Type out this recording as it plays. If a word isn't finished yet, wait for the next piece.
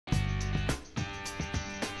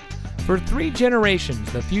For 3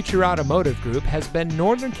 generations, the Future Automotive Group has been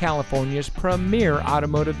Northern California's premier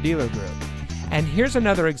automotive dealer group. And here's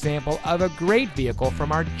another example of a great vehicle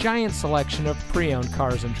from our giant selection of pre-owned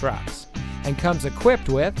cars and trucks. And comes equipped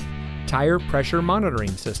with tire pressure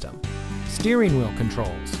monitoring system, steering wheel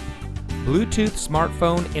controls, Bluetooth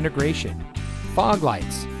smartphone integration, fog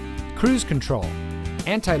lights, cruise control,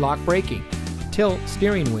 anti-lock braking, tilt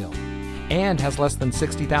steering wheel, and has less than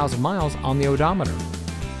 60,000 miles on the odometer.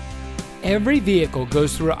 Every vehicle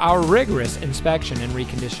goes through our rigorous inspection and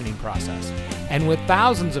reconditioning process. And with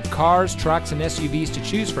thousands of cars, trucks, and SUVs to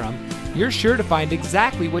choose from, you're sure to find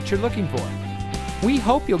exactly what you're looking for. We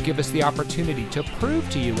hope you'll give us the opportunity to prove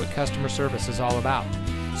to you what customer service is all about.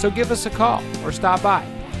 So give us a call or stop by.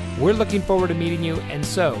 We're looking forward to meeting you, and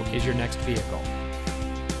so is your next vehicle.